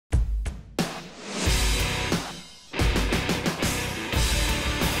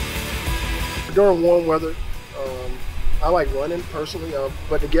during warm weather, I like running personally,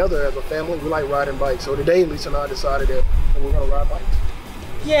 but together as a family, we like riding bikes. So today, Lisa and I decided that we're going to ride bikes.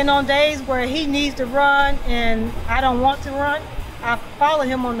 Yeah, and on days where he needs to run and I don't want to run, I follow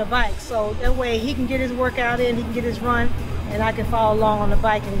him on the bike. So that way he can get his workout in, he can get his run, and I can follow along on the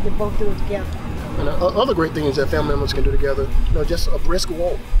bike and we can both do it together. And other great things that family members can do together, just a brisk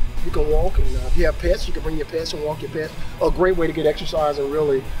walk. You can walk, and if you have pets, you can bring your pets and walk your pets. A great way to get exercise and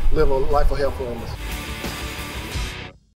really live a life of health and wellness.